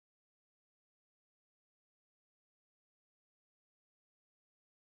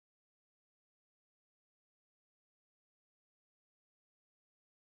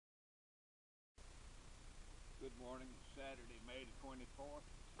morning, Saturday, May the 24th,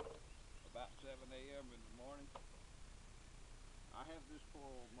 about 7 a.m. in the morning. I have this poor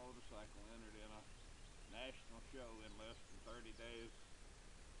old motorcycle entered in a national show in less than 30 days,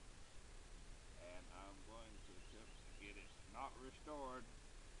 and I'm going to attempt to get it not restored,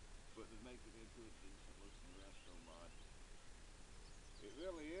 but to make it into a decent looking resto-mod. It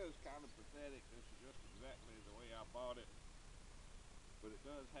really is kind of pathetic. This is just exactly the way I bought it, but it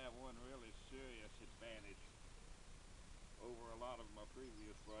does have one really serious advantage over a lot of my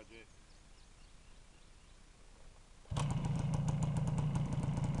previous projects.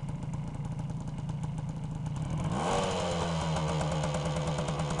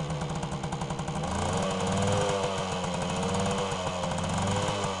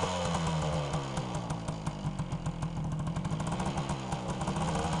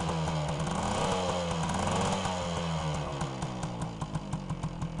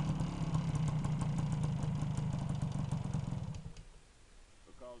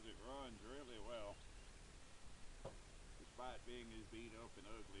 Because it runs really well, despite being as beat up and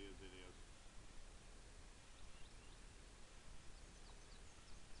ugly as it is.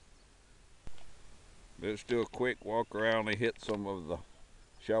 Let's do a quick walk around and hit some of the,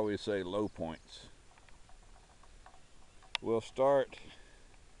 shall we say, low points. We'll start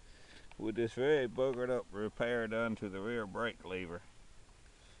with this very buggered up repair done to the rear brake lever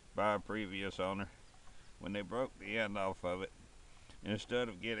by a previous owner. When they broke the end off of it, instead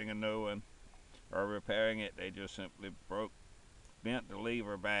of getting a new one or repairing it, they just simply bent the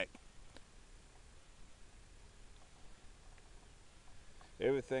lever back.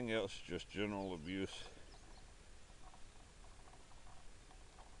 Everything else is just general abuse.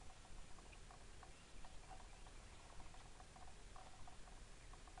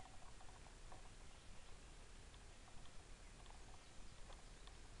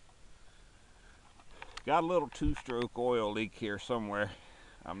 Got a little two-stroke oil leak here somewhere.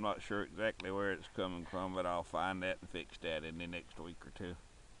 I'm not sure exactly where it's coming from, but I'll find that and fix that in the next week or two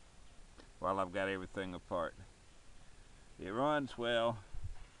while I've got everything apart. It runs well.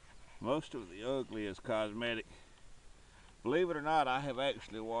 Most of the ugly is cosmetic. Believe it or not, I have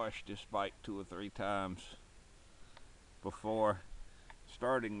actually washed this bike 2 or 3 times before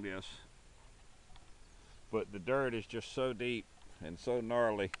starting this, but the dirt is just so deep and so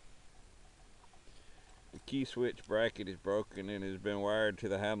gnarly. The key switch bracket is broken and has been wired to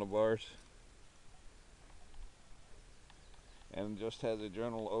the handlebars, and just has a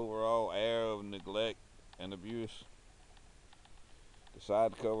general overall air of neglect and abuse. The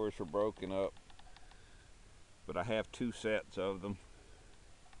side covers are broken up, but I have 2 sets of them,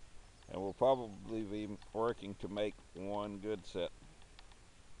 and we'll probably be working to make one good set.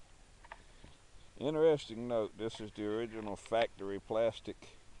 Interesting note, this is the original factory plastic.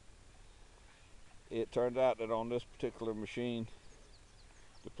 It turns out that on this particular machine,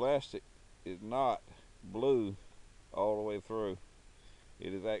 the plastic is not blue all the way through.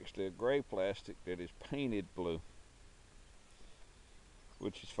 It is actually a gray plastic that is painted blue,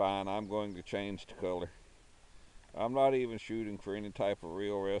 which is fine. I'm going to change the color. I'm not even shooting for any type of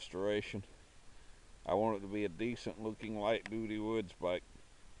real restoration. I want it to be a decent looking light duty woods bike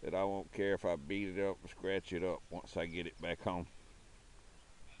that I won't care if I beat it up or scratch it up once I get it back home.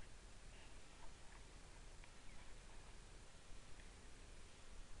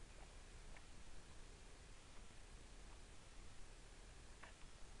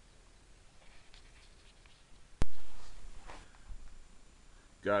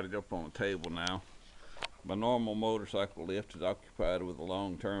 Got it up on the table now. My normal motorcycle lift is occupied with a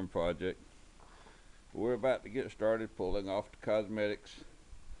long-term project. We're about to get started pulling off the cosmetics,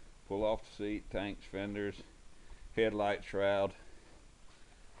 pull off the seat, tanks, fenders, headlight shroud.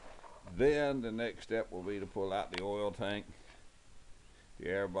 Then the next step will be to pull out the oil tank, the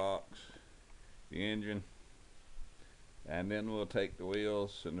airbox, the engine, and then we'll take the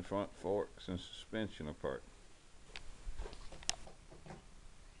wheels and the front forks and suspension apart.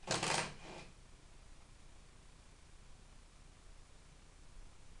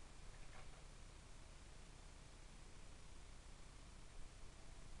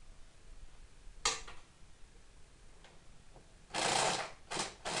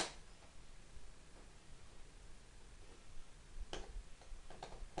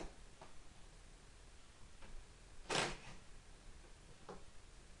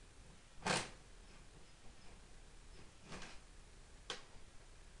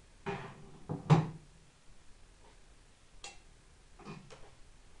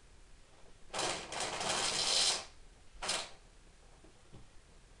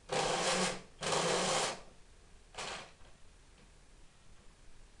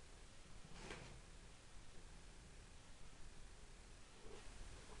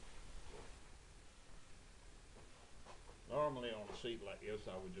 seat like this,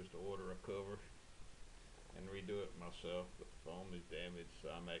 I would just order a cover and redo it myself, but the foam is damaged, so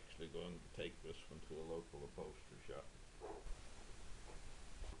I'm actually going to take this one to a local upholstery shop.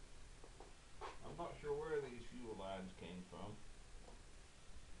 I'm not sure where these fuel lines came from.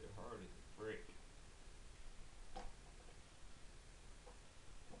 They're hard as a brick.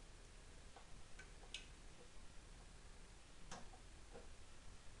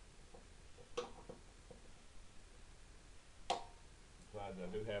 Besides, I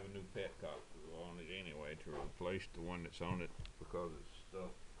do have a new petcock on it anyway to replace the one that's on it because it's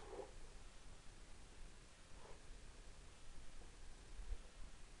stuck.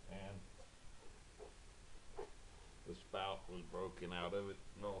 And the spout was broken out of it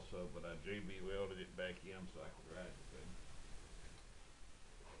also, but I JB welded it back in so I could ride the thing.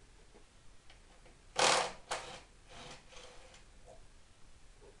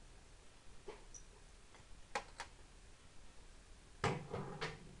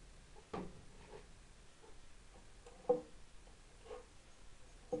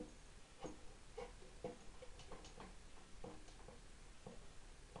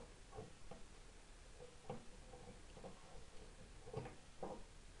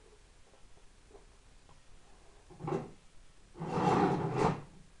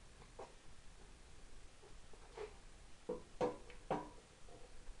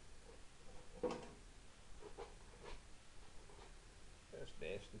 That's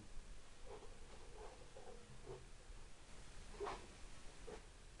nasty.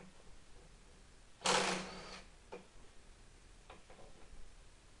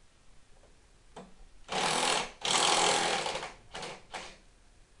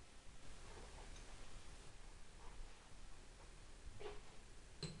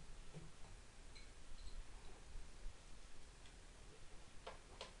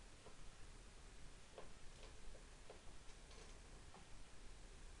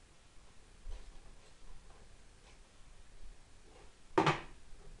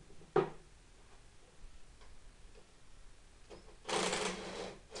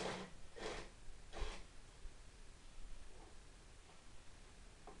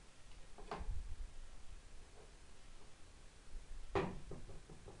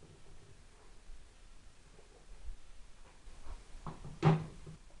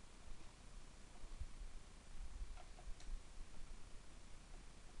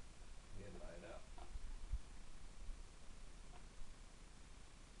 Headlight out.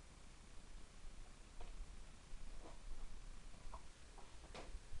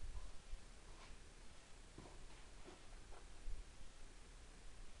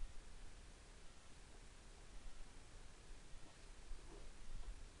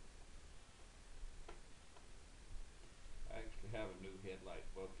 I actually have a new headlight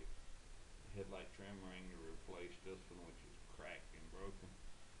bucket. The headlight trim ring to replace this one, which is cracked and broken.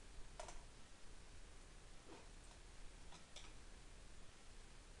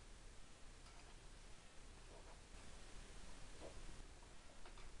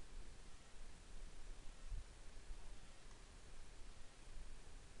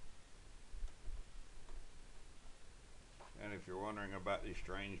 And if you're wondering about these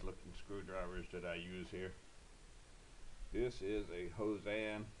strange looking screwdrivers that I use here, this is a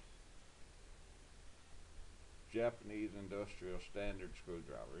Hosan Japanese industrial standard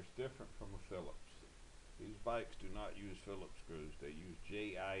screwdriver. It's different from a Phillips. These bikes do not use Phillips screws, they use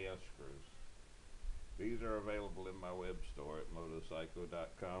JIS screws. These are available in my web store at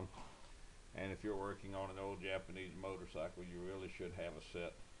motocycle.com. And if you're working on an old Japanese motorcycle, you really should have a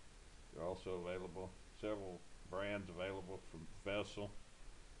set. They're also available, several brands available from Vessel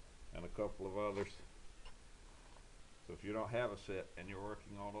and a couple of others. So if you don't have a set and you're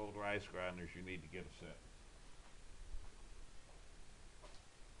working on old rice grinders, you need to get a set.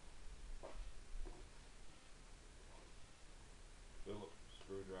 Phillips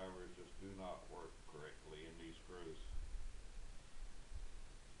screwdrivers just do not work correctly in these screws.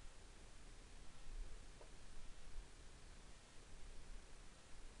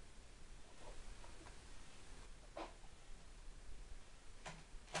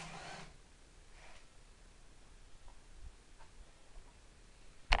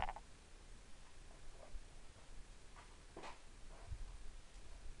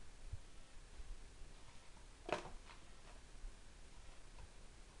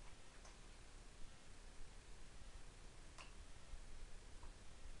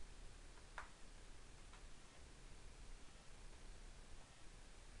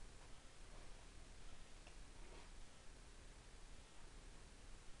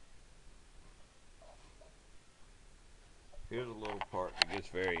 Here's a little part that gets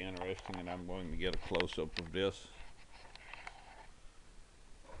very interesting, and I'm going to get a close-up of this.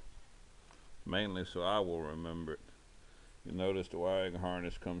 mainly so I will remember it. You notice the wiring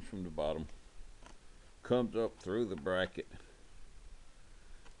harness comes from the bottom, comes up through the bracket,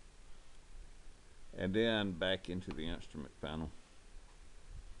 and then back into the instrument panel.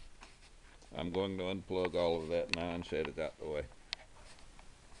 I'm going to unplug all of that now and set it out the way.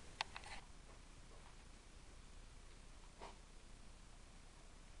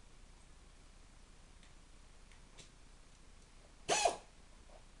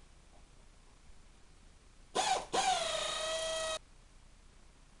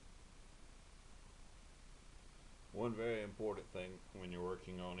 One very important thing when you're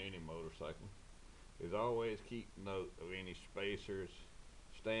working on any motorcycle is always keep note of any spacers,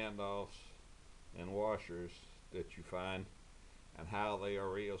 standoffs, and washers that you find and how they are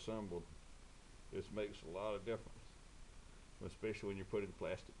reassembled. This makes a lot of difference, especially when you're putting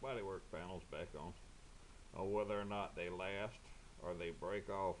plastic bodywork panels back on, or whether or not they last or they break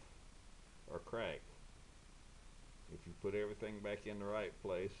off or crack. If you put everything back in the right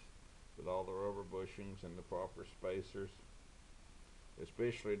place with all the rubber bushings and the proper spacers,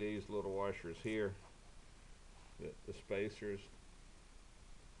 especially these little washers here, the spacers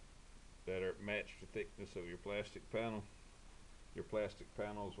that are match the thickness of your plastic panel, your plastic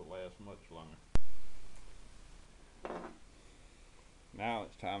panels will last much longer. Now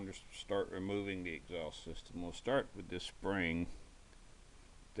it's time to start removing the exhaust system. We'll start with this spring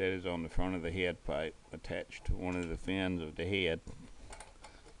that is on the front of the head pipe attached to one of the fins of the head,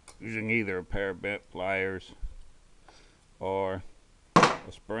 using either a pair of bent pliers or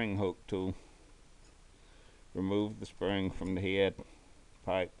a spring hook tool. Remove the spring from the head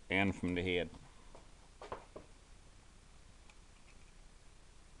pipe and from the head.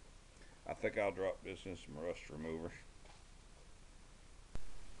 I think I'll drop this in some rust remover.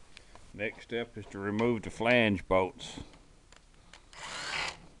 Next step is to remove the flange bolts.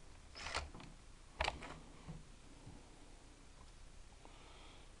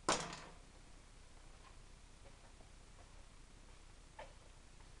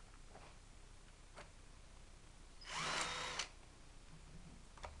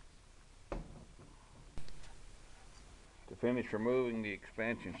 To finish removing the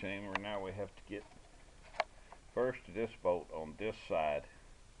expansion chamber, now we have to get first this bolt on this side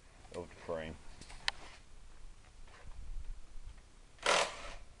of the frame.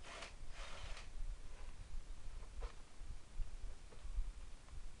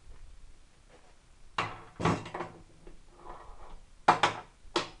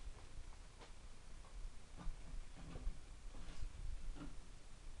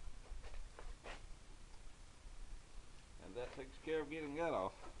 And that takes care of getting that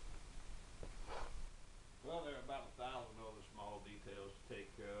off. Well, there are about 1,000 other small details to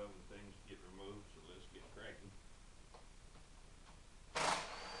take care of and things to get removed, so let's get cracking.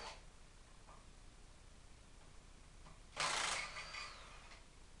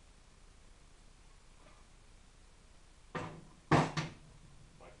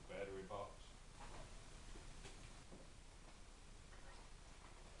 Like a battery box.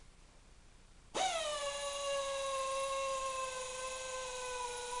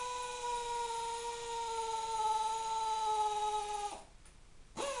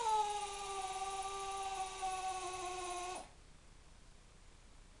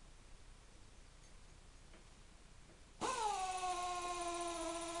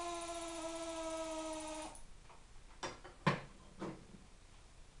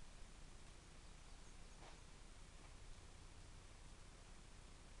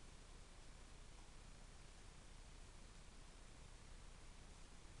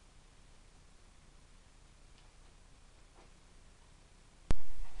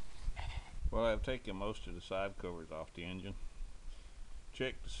 Well, I've taken most of the side covers off the engine.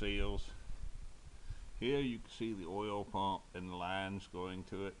 Check the seals. Here you can see the oil pump and the lines going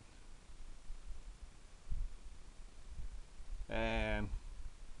to it. And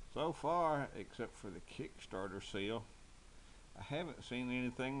so far, except for the Kickstarter seal, I haven't seen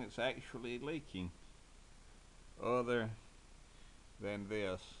anything that's actually leaking other than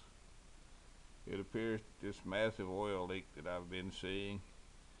this. It appears this massive oil leak that I've been seeing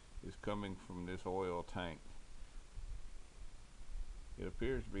is coming from this oil tank. It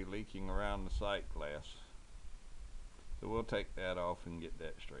appears to be leaking around the sight glass. So we'll take that off and get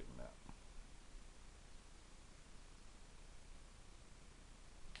that straightened out.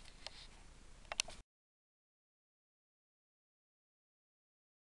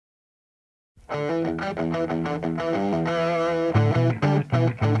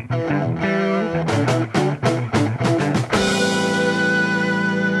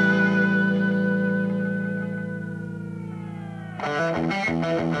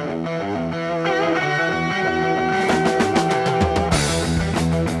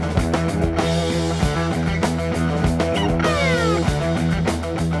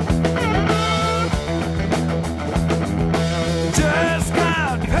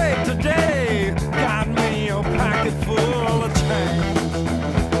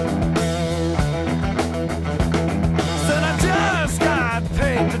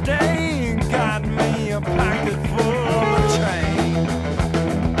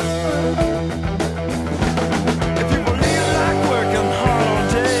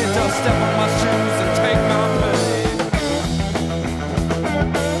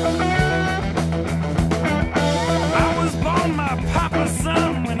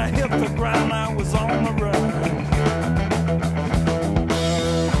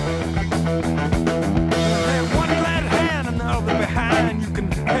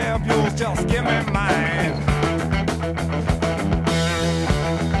 else, give me mine.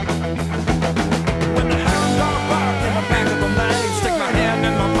 When the hound dog bark in the back of the night, stick my hand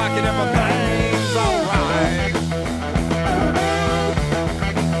in my pocket, everything's alright.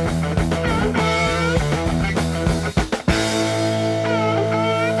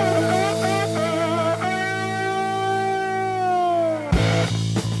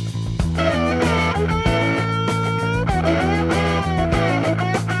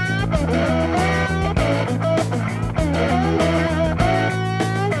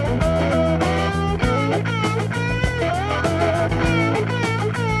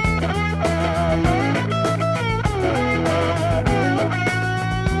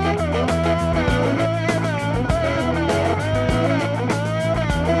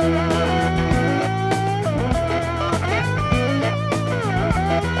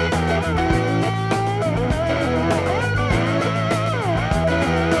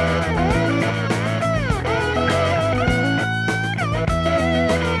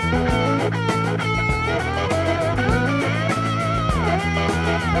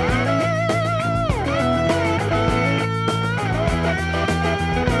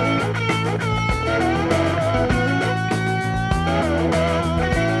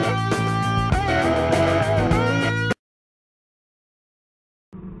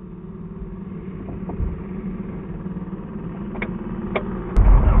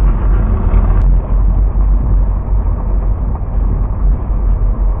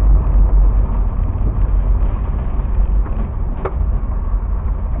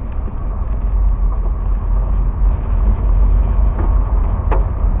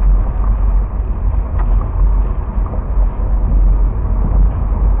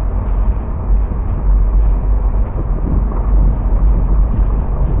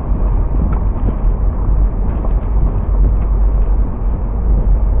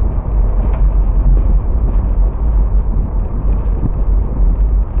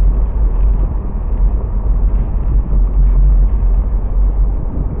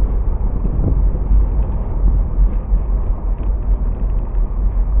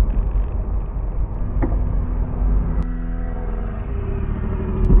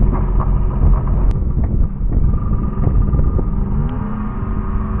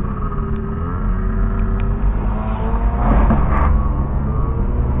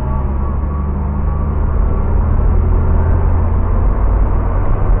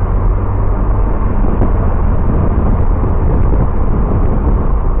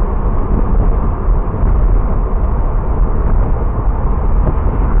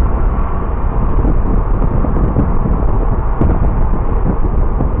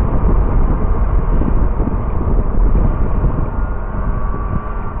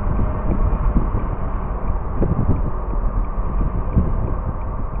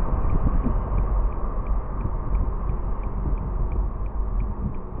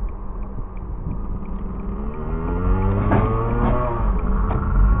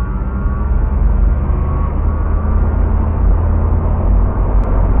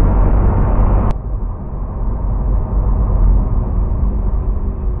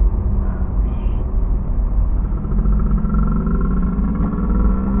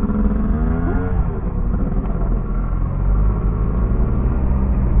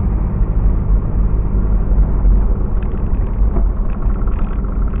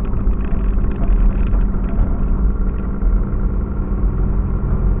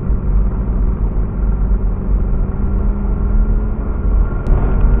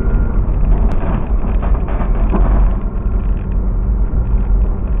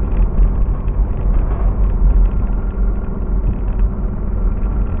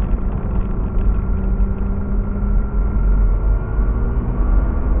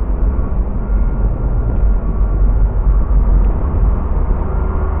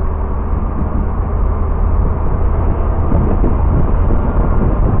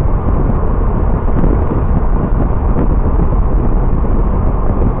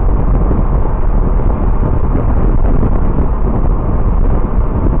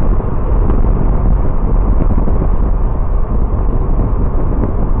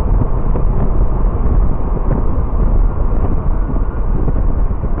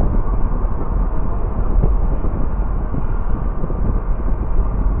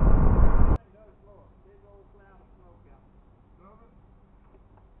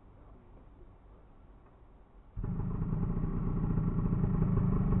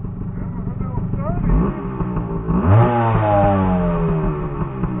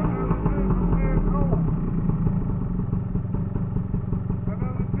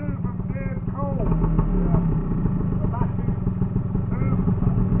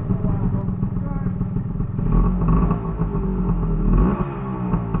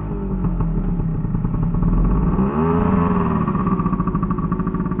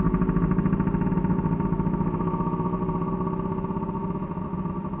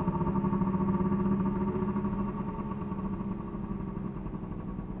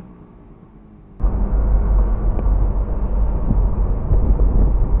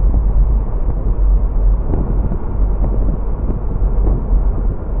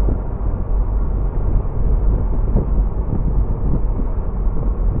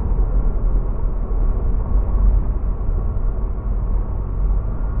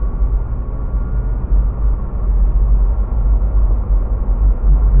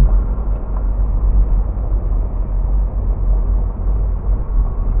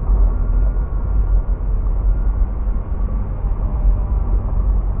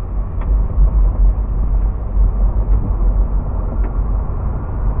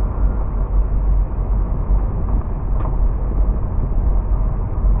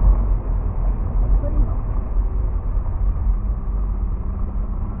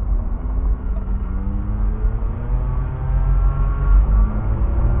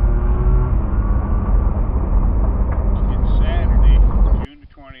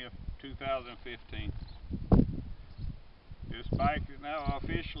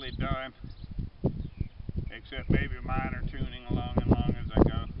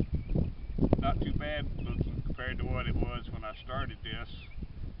 compared to what it was when I started this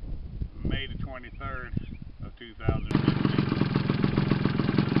May the 23rd of 2015.